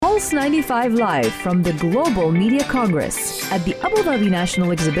Pulse 95 Live from the Global Media Congress at the Abu Dhabi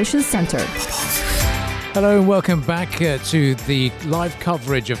National Exhibition Centre. Hello and welcome back to the live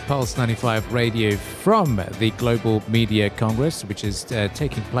coverage of Pulse 95 Radio from the Global Media Congress, which is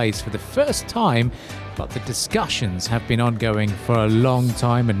taking place for the first time, but the discussions have been ongoing for a long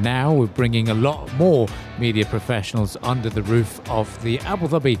time, and now we're bringing a lot more media professionals under the roof of the Abu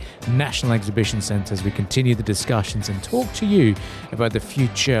Dhabi National Exhibition Centre as we continue the discussions and talk to you about the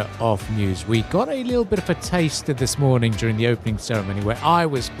future of news. We got a little bit of a taste this morning during the opening ceremony where I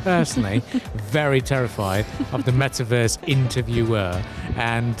was personally very terrified of the metaverse interviewer,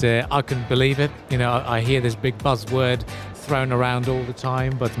 and I couldn't believe it. You know, I hear this big buzzword thrown around all the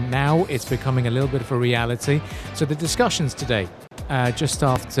time, but now it's becoming a little bit of a reality. So the discussions today, just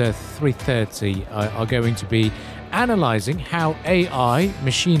after 3:30, are going to be analysing how AI,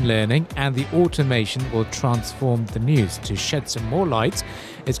 machine learning and the automation will transform the news. To shed some more light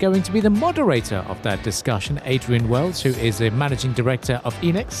is going to be the moderator of that discussion, Adrian Wells, who is a Managing Director of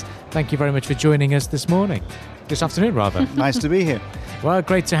ENEX. Thank you very much for joining us this morning. This afternoon, rather. Nice to be here. Well,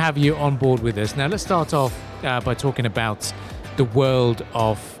 great to have you on board with us. Now, let's start off by talking about the world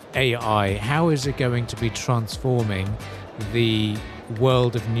of AI. How is it going to be transforming the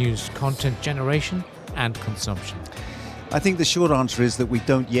world of news content generation and consumption? I think the short answer is that we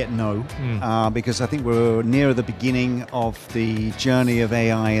don't yet know, because I think we're nearer the beginning of the journey of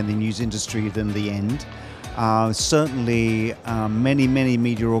AI in the news industry than the end. Certainly, many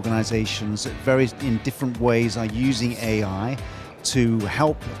media organizations in different ways are using AI to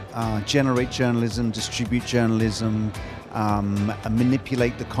help generate journalism, distribute journalism,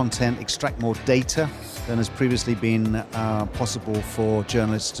 manipulate the content, extract more data than has previously been possible for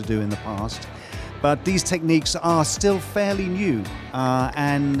journalists to do in the past. But these techniques are still fairly new,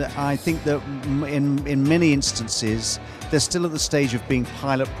 and I think that in many instances, they're still at the stage of being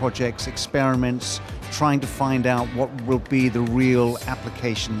pilot projects, experiments, trying to find out what will be the real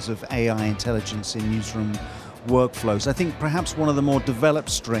applications of AI intelligence in newsroom workflows. I think perhaps one of the more developed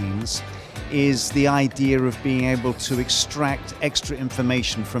strains is the idea of being able to extract extra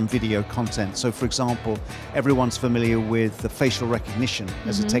information from video content. So, for example, everyone's familiar with the facial recognition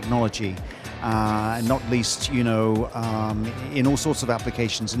as a technology, not least, in all sorts of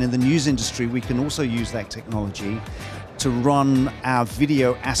applications. And in the news industry, we can also use that technology to run our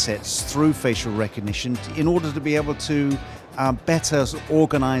video assets through facial recognition in order to be able to better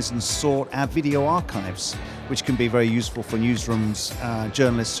organize and sort our video archives, which can be very useful for newsrooms,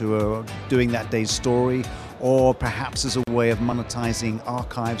 journalists who are doing that day's story, or perhaps as a way of monetizing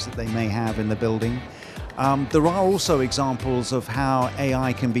archives that they may have in the building. There are also examples of how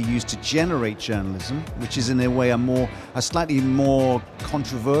AI can be used to generate journalism, which is in a way a slightly more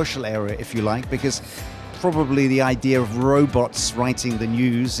controversial area, if you like, because probably the idea of robots writing the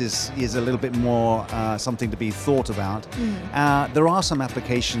news is a little bit more something to be thought about. There are some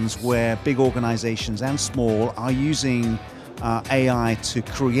applications where big organizations and small are using AI to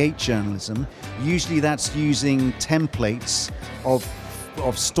create journalism. Usually that's using templates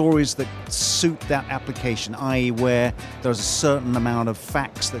of stories that suit that application, i.e. where there's a certain amount of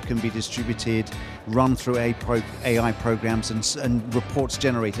facts that can be distributed, run through AI programs and reports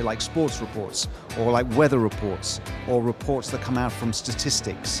generated, like sports reports or like weather reports or reports that come out from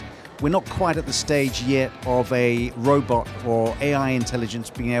statistics. We're not quite at the stage yet of a robot or AI intelligence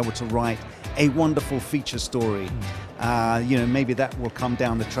being able to write a wonderful feature story. Maybe that will come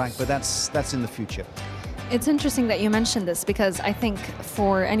down the track, but that's in the future. It's interesting that you mentioned this, because I think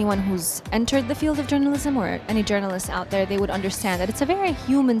for anyone who's entered the field of journalism or any journalists out there, they would understand that it's a very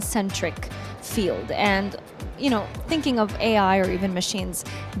human-centric field. And, thinking of AI or even machines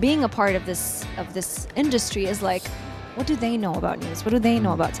being a part of this industry is like, what do they know about news? What do they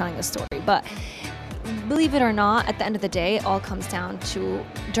know about telling a story? But believe it or not, at the end of the day, it all comes down to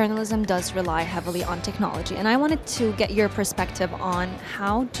journalism does rely heavily on technology. And I wanted to get your perspective on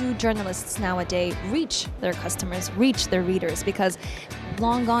how do journalists nowadays reach their customers, reach their readers, because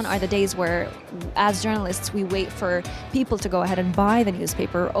long gone are the days where, as journalists, we wait for people to go ahead and buy the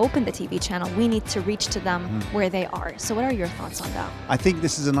newspaper or open the TV channel. We need to reach to them where they are. So what are your thoughts on that? I think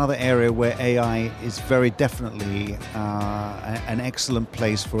this is another area where AI is very definitely an excellent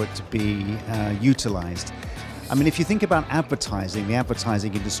place for it to be utilized. I mean, if you think about advertising, the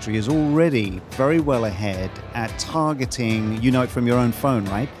advertising industry is already very well ahead at targeting, you know it from your own phone,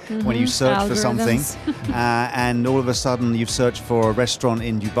 right? When you search for something and all of a sudden you've searched for a restaurant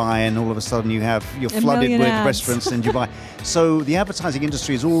in Dubai and all of a sudden you're flooded with restaurants in Dubai. So the advertising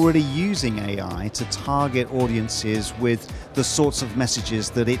industry is already using AI to target audiences with the sorts of messages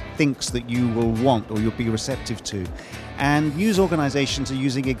that it thinks that you will want or you'll be receptive to. And news organizations are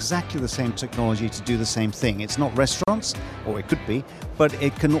using exactly the same technology to do the same thing. It's not restaurants, or it could be, but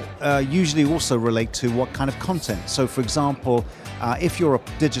it can usually also relate to what kind of content. So, for example, if you're a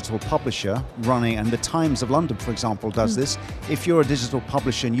digital publisher running, and the Times of London, for example, does this, if you're a digital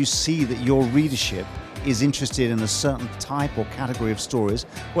publisher and you see that your readership is interested in a certain type or category of stories,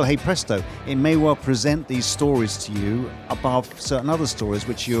 well, hey presto, it may well present these stories to you above certain other stories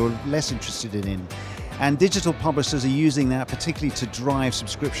which you're less interested in. And digital publishers are using that particularly to drive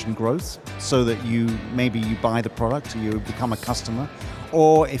subscription growth, so that you buy the product, or you become a customer,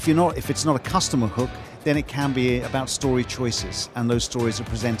 or if it's not a customer hook, then it can be about story choices, and those stories are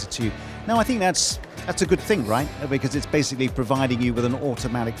presented to you. Now, I think that's a good thing, right? Because it's basically providing you with an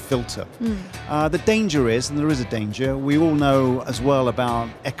automatic filter. The danger is, and there is a danger, we all know as well about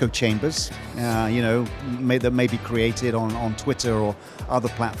echo chambers, that may be created on Twitter or other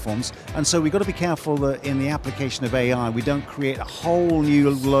platforms. And so we've got to be careful that in the application of AI, we don't create a whole new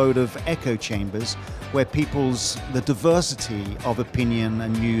load of echo chambers where the diversity of opinion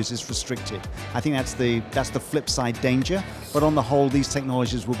and news is restricted. I think that's the flip side danger, but on the whole, these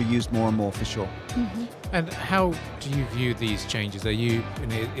technologies will be used more and more for sure. Mm-hmm. And how do you view these changes?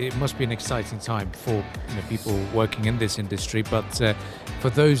 It must be an exciting time for people working in this industry, but for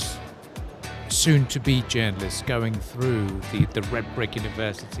those soon-to-be journalists going through the red brick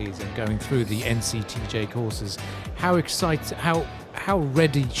universities and going through the NCTJ courses, how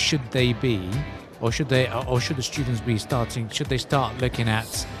ready should they be? Or should the students be should they start looking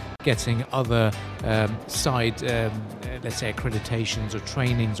at getting other let's say accreditations or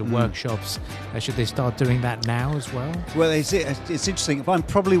trainings or workshops? Should they start doing that now as well? Well, it's interesting. I'm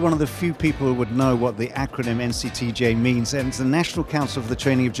probably one of the few people who would know what the acronym NCTJ means, and it's the National Council for the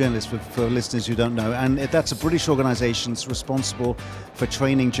Training of Journalists, for listeners who don't know, and that's a British organisation responsible for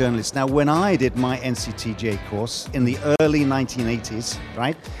training journalists. Now, when I did my NCTJ course in the early 1980s,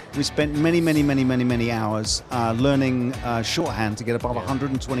 right, we spent many hours learning shorthand to get above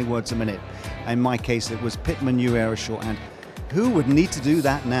 120 words a minute. In my case, it was Pittman New Era shorthand. Who would need to do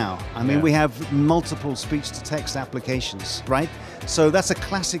that now? I mean, we have multiple speech-to-text applications, right? So that's a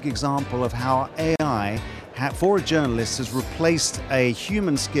classic example of how AI, for a journalist, has replaced a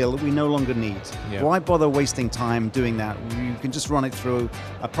human skill that we no longer need. Yeah. Why bother wasting time doing that? You can just run it through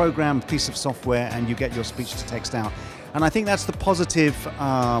a program, piece of software, and you get your speech-to-text out. And I think that's the positive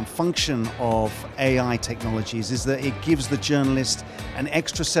function of AI technologies, is that it gives the journalist an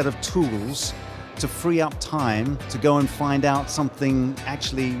extra set of tools to free up time to go and find out something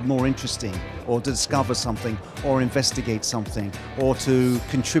actually more interesting, or to discover something, or investigate something, or to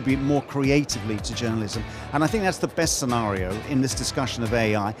contribute more creatively to journalism. And I think that's the best scenario in this discussion of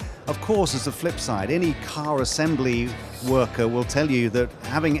AI. Of course, as a flip side, any car assembly worker will tell you that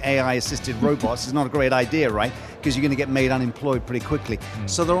having AI-assisted robots is not a great idea, right? Because you're going to get made unemployed pretty quickly.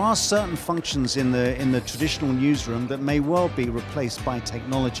 So there are certain functions in the traditional newsroom that may well be replaced by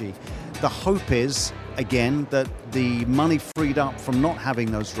technology. The hope is, again, that the money freed up from not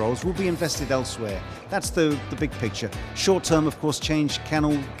having those roles will be invested elsewhere. That's the big picture. Short term, of course, change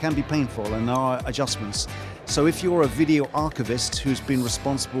can be painful, and there are adjustments. So if you're a video archivist who's been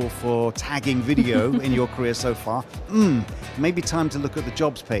responsible for tagging video in your career so far, maybe time to look at the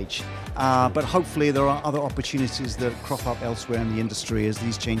jobs page. But hopefully there are other opportunities that crop up elsewhere in the industry as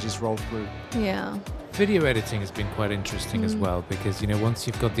these changes roll through. Yeah. Video editing has been quite interesting as well, because once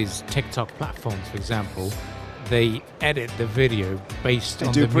you've got these TikTok platforms, for example, they edit the video based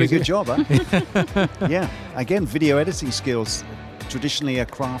on the music. They do a pretty good job, huh? Yeah. Again, video editing skills, traditionally a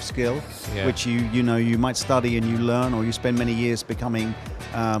craft skill, which you might study and you learn, or you spend many years becoming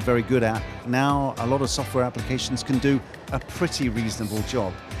very good at. Now, a lot of software applications can do a pretty reasonable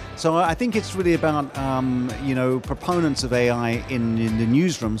job. So I think it's really about, proponents of AI in the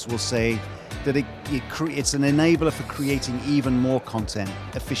newsrooms will say that it's an enabler for creating even more content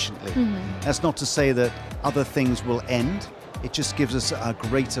efficiently. That's not to say that other things will end. It just gives us a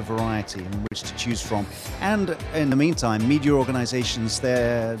greater variety in which to choose from. And in the meantime, media organizations,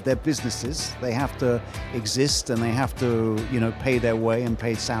 they're businesses. They have to exist, and they have to, pay their way and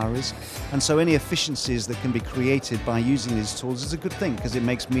pay salaries. And so any efficiencies that can be created by using these tools is a good thing, because it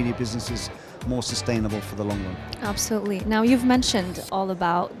makes media businesses more sustainable for the long run. Absolutely. Now, you've mentioned all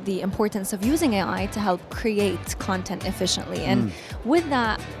about the importance of using AI to help create content efficiently. And with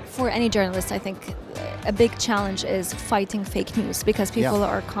that for any journalist, I think a big challenge is fighting fake news because people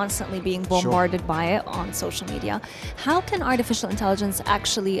are constantly being bombarded by it on social media. How can artificial intelligence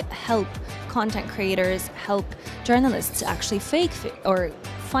actually help content creators, help journalists actually fight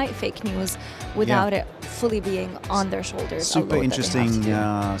fake news without it fully being on their shoulders? Super interesting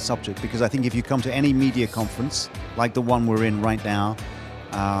subject, because I think if you come to any media conference like the one we're in right now,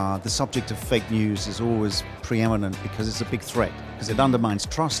 the subject of fake news is always preeminent because it's a big threat, because it undermines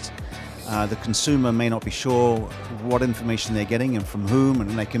trust. The consumer may not be sure what information they're getting and from whom, and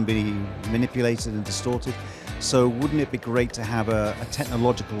they can be manipulated and distorted. So wouldn't it be great to have a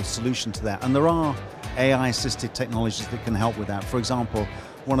technological solution to that? And there are AI-assisted technologies that can help with that. For example,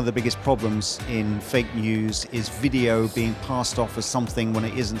 one of the biggest problems in fake news is video being passed off as something when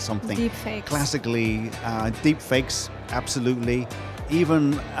it isn't something. Deepfakes. Classically, deepfakes, absolutely.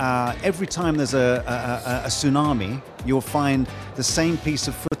 Even every time there's a tsunami, you'll find the same piece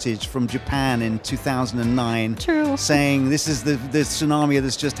of footage from Japan in 2009 saying this is the tsunami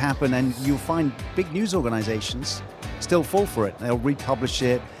that's just happened, and you'll find big news organizations still fall for it. They'll republish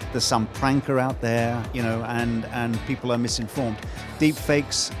it. There's some pranker out there, and people are misinformed.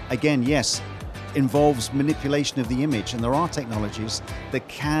 Deepfakes, again, yes, involves manipulation of the image, and there are technologies that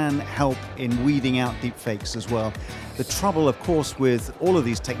can help in weeding out deepfakes as well. The trouble, of course, with all of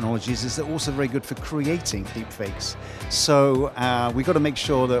these technologies is they're also very good for creating deepfakes. So we've got to make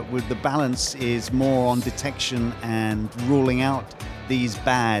sure that the balance is more on detection and ruling out these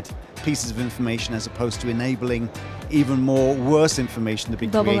bad pieces of information as opposed to enabling even more worse information to be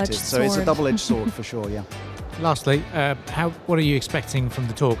created. So it's a double-edged sword for sure, yeah. Lastly, what are you expecting from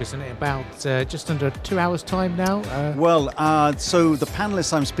the talk? Isn't it about just under 2 hours' time now? So the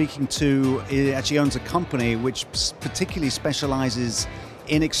panelist I'm speaking to actually owns a company which particularly specializes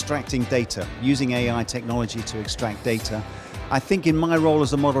in extracting data, using AI technology to extract data. I think in my role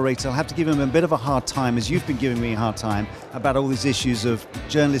as a moderator, I'll have to give him a bit of a hard time, as you've been giving me a hard time, about all these issues of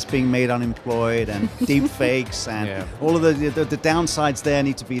journalists being made unemployed and deep fakes and all of the downsides there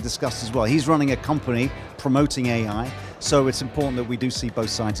need to be discussed as well. He's running a company promoting AI, so it's important that we do see both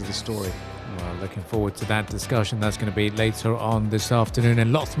sides of the story. Well, looking forward to that discussion. That's going to be later on this afternoon,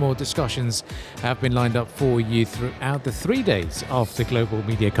 and lots more discussions have been lined up for you throughout the 3 days of the Global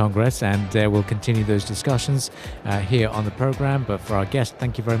Media Congress, and we'll continue those discussions here on the program. But for our guest,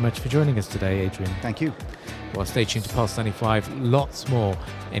 thank you very much for joining us today, Adrian. Thank you. Well, stay tuned to Pulse 95. Lots more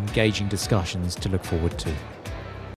engaging discussions to look forward to.